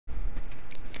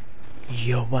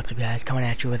Yo, what's up guys, coming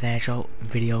at you with an actual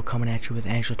video, coming at you with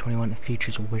NHL 21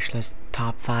 Futures Wishlist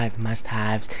Top 5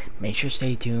 Must-Haves. Make sure to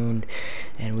stay tuned,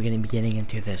 and we're going to be getting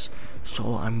into this.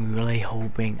 So I'm really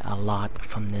hoping a lot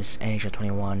from this NHL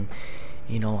 21.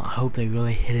 You know, I hope they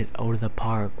really hit it out of the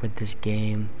park with this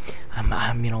game.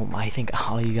 I think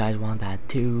all of you guys want that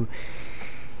too.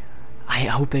 I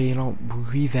hope they,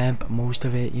 revamp most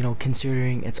of it,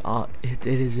 considering it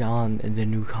is on the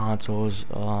new consoles.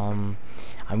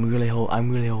 I'm really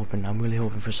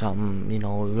hoping for something,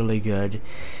 really good,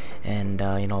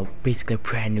 and basically a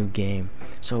brand new game.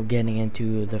 So getting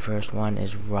into the first one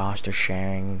is roster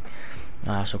sharing.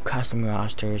 So custom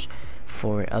rosters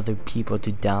for other people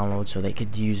to download so they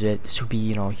could use it. This would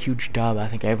be, a huge dub. I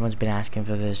think everyone's been asking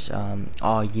for this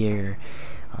all year.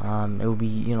 It would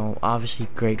be, obviously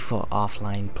great for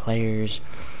offline players,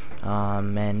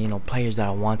 and players that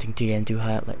are wanting to get into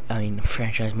HUT,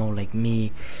 franchise mode like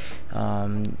me.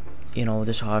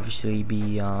 This will obviously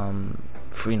be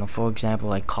for example,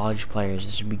 like college players.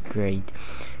 This would be great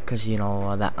because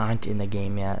that aren't in the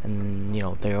game yet, and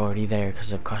they're already there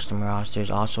because of custom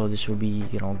rosters. Also, this would be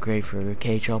great for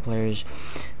KHL players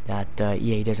that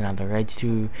EA doesn't have the rights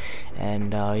to,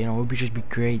 and it would just be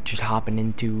great just hopping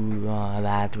into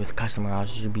that with custom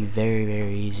rosters. It would be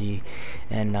very easy,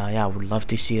 and yeah, I would love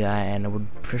to see that, and it would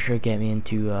for sure get me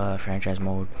into franchise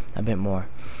mode a bit more.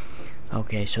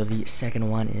 Okay, so the second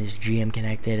one is GM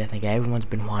connected. I think everyone's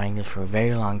been wanting this for a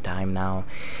very long time now.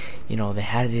 They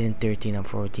had it in 13 and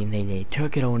 14. They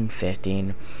took it out in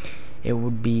 15. It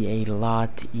would be a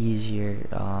lot easier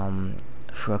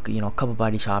for a couple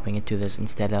buddies hopping into this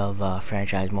instead of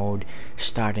franchise mode,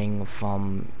 starting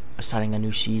a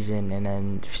new season and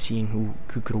then seeing who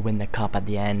could win the cup at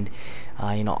the end.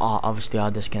 Obviously all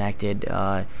disconnected.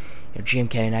 GM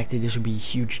connected, this would be a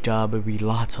huge dub. It would be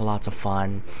lots of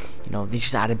fun. They just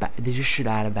should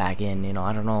add it back in.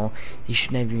 I don't know, they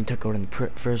should never even took it out in the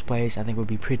first place. I think it would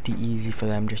be pretty easy for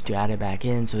them just to add it back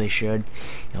in, so they should.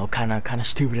 Kind of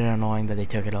stupid and annoying that they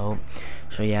took it out.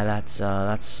 So yeah, that's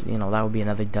that would be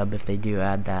another dub if they do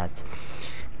add that.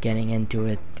 Getting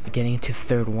into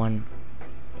third one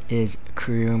is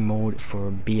career mode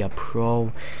for Be a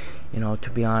Pro. To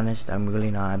be honest, I'm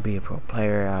really not a Be a Pro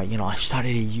player. I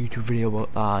started a YouTube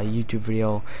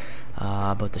video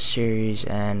about the series,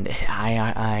 and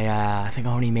I think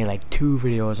I only made like 2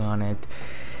 videos on it.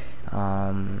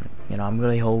 I'm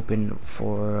really hoping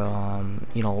for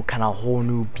kind of a whole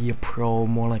new Be a Pro,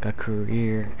 more like a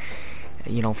career.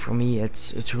 For me,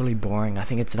 it's really boring. I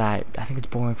think it's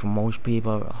boring for most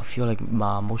people. I feel like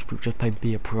most people just play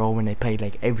Be a Pro when they play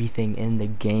like everything in the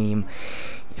game.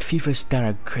 FIFA's done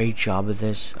a great job of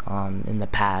this in the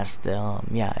past.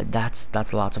 Yeah,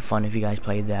 that's lots of fun if you guys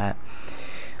played that.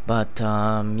 But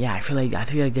yeah, I feel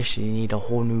like they should need a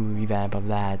whole new revamp of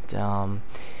that.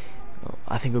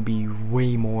 I think it would be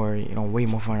way more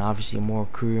fun. Obviously, a more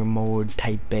career mode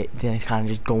type bit than kind of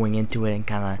just going into it and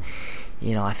kind of,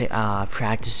 I think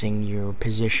practicing your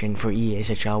position for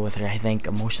ESHL with it. I think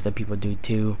most of the people do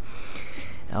too.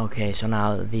 Okay, so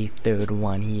now the third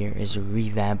one here is a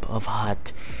revamp of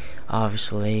HUT.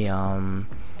 Obviously,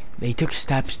 they took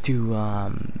steps to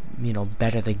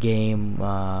better the game,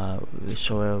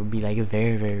 so it would be like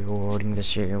very rewarding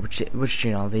this year, which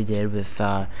they did with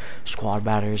squad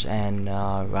batters and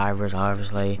rivals.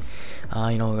 Obviously,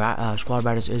 squad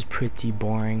batters is pretty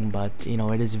boring, but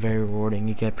it is very rewarding.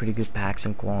 You get pretty good packs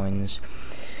and coins.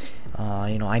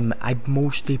 I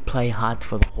mostly play HUT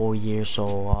for the whole year,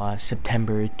 so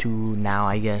September to now,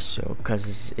 I guess,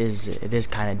 because it is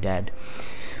kind of dead.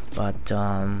 But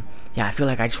yeah, I feel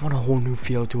like I just want a whole new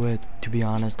feel to it, to be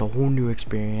honest, a whole new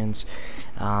experience.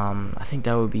 I think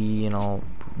that would be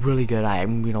really good.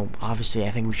 Obviously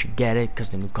I think we should get it because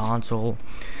the new console.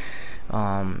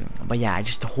 But yeah,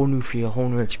 just a whole new feel, whole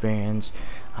new experience.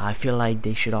 I feel like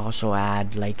they should also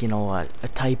add like a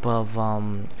type of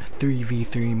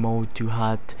 3v3 mode to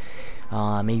HUT,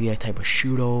 maybe a type of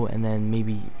shootout, and then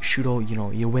maybe shootout,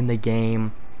 you win the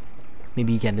game.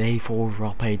 Maybe you get an 84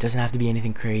 overall player. It doesn't have to be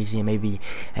anything crazy. Maybe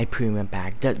a premium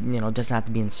pack. That doesn't have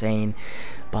to be insane.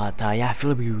 But yeah, I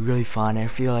feel it would be really fun. I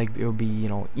feel like it would be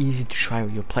easy to try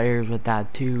with your players with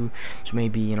that too. So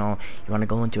maybe you want to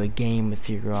go into a game with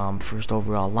your first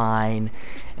overall line,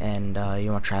 and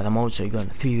you want to try them out. So you go in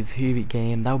a 3v3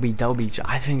 game. That would be.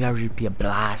 I think that would be a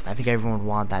blast. I think everyone would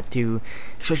want that too,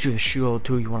 especially with the shootout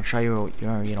too. You want to try your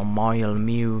Mario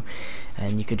Lemieux,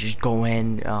 and you could just go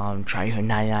in, try your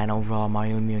 99 overall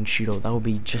Mario Lemieux and shootout. That would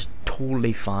be just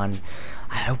totally fun.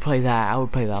 I would play that. I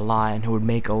would play that a lot, and it would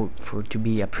make out for it to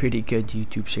be a pretty good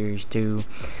YouTube series too.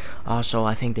 Also,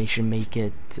 I think they should make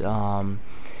it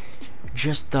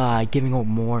just giving out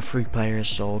more free players.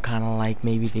 So kind of like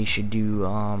maybe they should do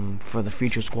for the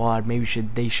future squad, maybe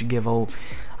they should give out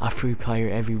a free player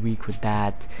every week with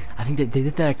that. I think that they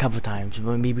did that a couple times,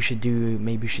 but maybe we should do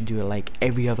it like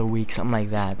every other week, something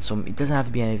like that. So it doesn't have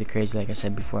to be anything crazy, like I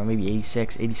said before. Maybe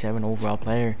 86, 87 overall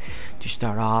player to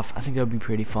start off. I think that would be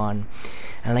pretty fun.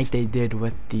 And like they did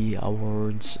with the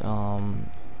awards,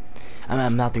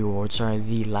 I'm not the award, sorry,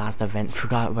 the last event,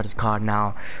 forgot what it's called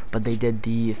now, but they did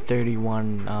the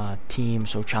 31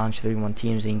 teams, so challenge 31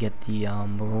 teams, and you get the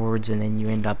rewards, and then you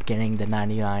end up getting the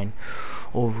 99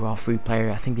 overall free player.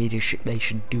 I think they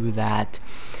should do that.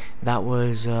 That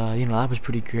was that was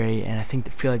pretty great, and I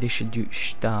feel like they should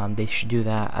do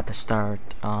that at the start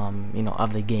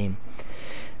of the game.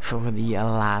 For the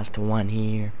last one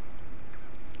here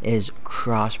is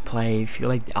crossplay. Feel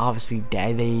like obviously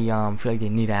they feel like they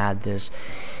need to add this.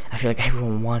 I feel like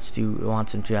everyone wants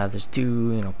them to add this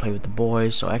too. Play with the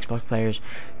boys. So Xbox players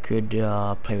could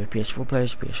play with PS4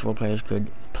 players. PS4 players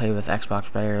could play with Xbox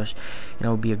players. It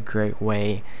would be a great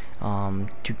way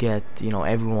to get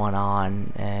everyone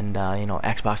on, and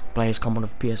Xbox players come on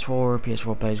with PS4.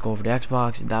 PS4 players go over to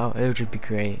Xbox. It would just be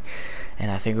great,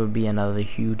 and I think it would be another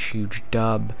huge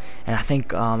dub. And I think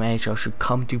NHL should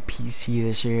come to PC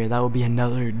this year. That would be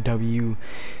another W.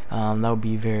 That would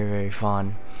be very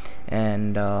fun.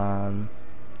 And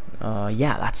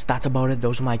yeah, that's about it.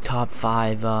 Those are my top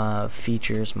 5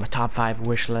 features, my top 5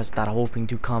 wish list that I'm hoping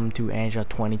to come to NHL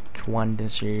 21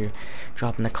 this year.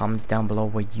 Drop in the comments down below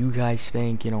what you guys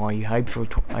think. Are you hyped for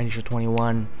NHL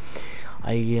 21?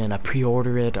 Are you gonna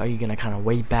pre-order it? Are you gonna kind of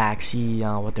wait back, see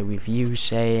what the reviews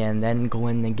say, and then go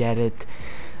in and get it?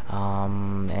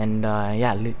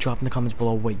 Yeah, drop in the comments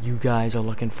below what you guys are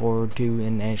looking forward to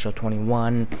in NHL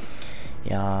 21.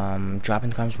 Drop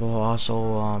in the comments below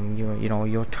also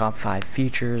your top 5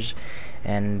 features,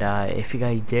 and if you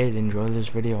guys did enjoy this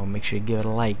video, make sure you give it a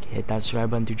like, hit that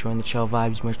subscribe button to join the chill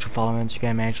vibes. Make sure to follow me on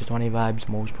Instagram, NHL20vibes.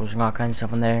 I'm always posting all kinds of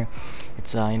stuff on there.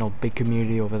 It's big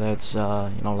community over there. It's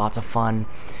lots of fun,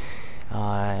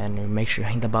 and make sure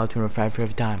you hit the bell to notify for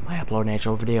every time I upload an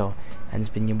NHL video. And it's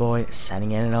been your boy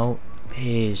signing in and out.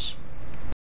 Peace.